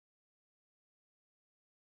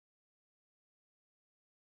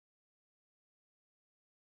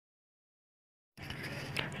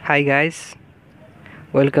Hi guys,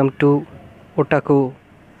 welcome to Otaku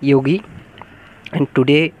Yogi, and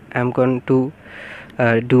today I'm going to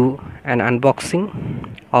do an unboxing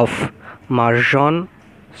of Marjane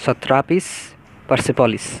Satarpi's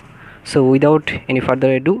Persepolis. So without any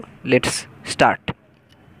further ado, let's start.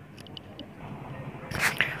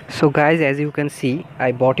 So guys, as you can see,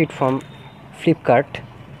 I bought it from Flipkart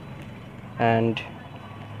and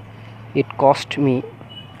it cost me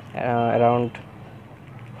around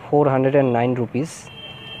 409 rupees.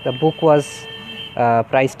 The book was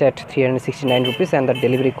priced at 369 rupees and the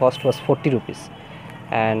delivery cost was 40 rupees,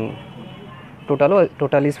 and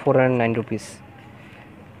total is 409 rupees.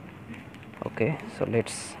 Okay, so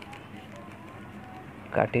let's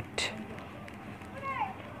cut it.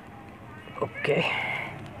 Okay,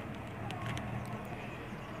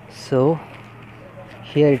 so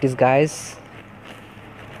here it is guys.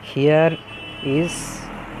 Here is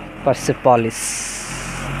Persepolis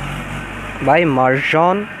by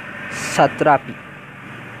Marjane Satarpi.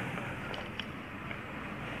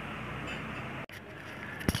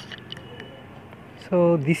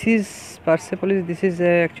 So this is Persepolis. This is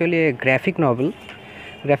actually a graphic novel.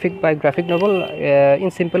 Graphic novel. In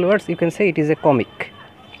simple words, you can say it is a comic.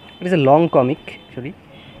 It is a long comic actually,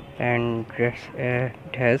 and it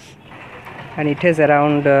has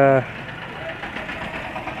around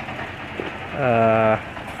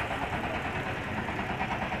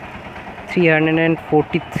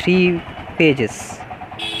 343 pages,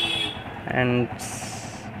 and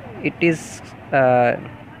it is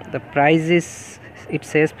the price is, it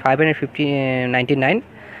says 599,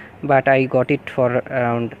 but I got it for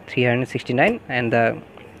around 369, and the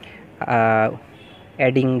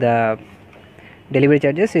adding the delivery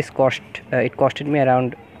charges is it costed me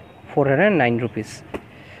around 409 rupees.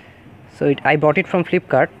 So I bought it from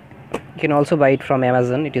Flipkart. You can also buy it from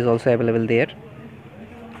Amazon, it is also available there.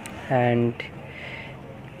 And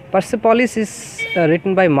Persepolis is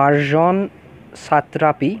written by Marjane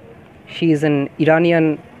Satarpi. She is an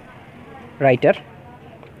Iranian writer,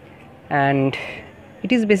 and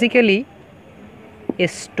it is basically a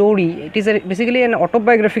story. It is basically an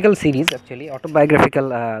autobiographical series, actually autobiographical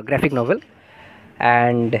graphic novel,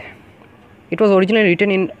 and it was originally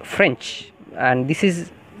written in French, and this is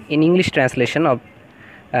in English translation of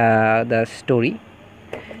the story.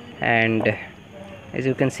 And as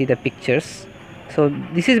you can see the pictures, so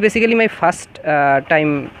this is basically my first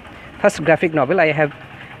graphic novel. I have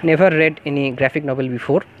never read any graphic novel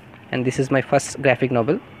before, and this is my first graphic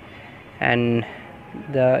novel, and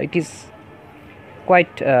it is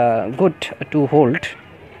quite good to hold.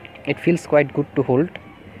 It feels quite good to hold,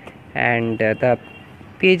 and the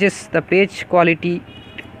page quality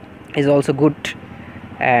is also good,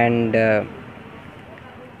 and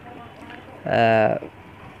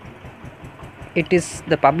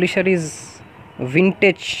the publisher is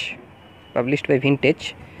Vintage, published by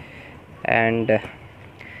Vintage, and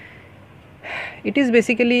it is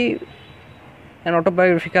basically an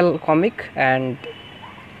autobiographical comic, and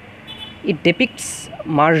it depicts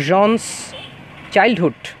Marjane's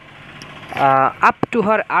childhood up to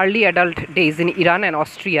her early adult days in Iran and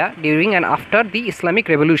Austria during and after the Islamic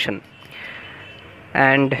Revolution.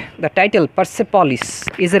 And the title Persepolis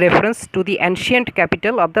is a reference to the ancient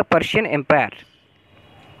capital of the Persian Empire,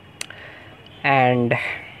 and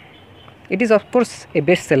it is of course a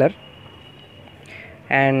bestseller.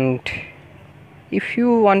 And if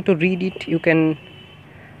you want to read it, you can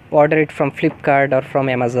order it from Flipkart or from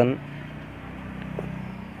Amazon.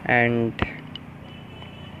 And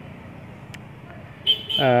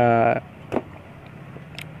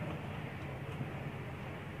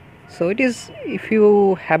so it is, if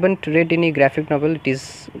you haven't read any graphic novel, it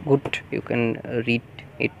is good, you can read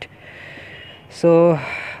it. So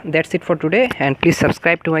that's it for today, and please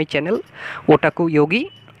subscribe to my channel Otaku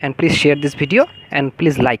Yogi, and please share this video, and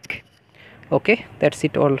please like. Okay, that's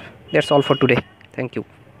all for today. Thank you.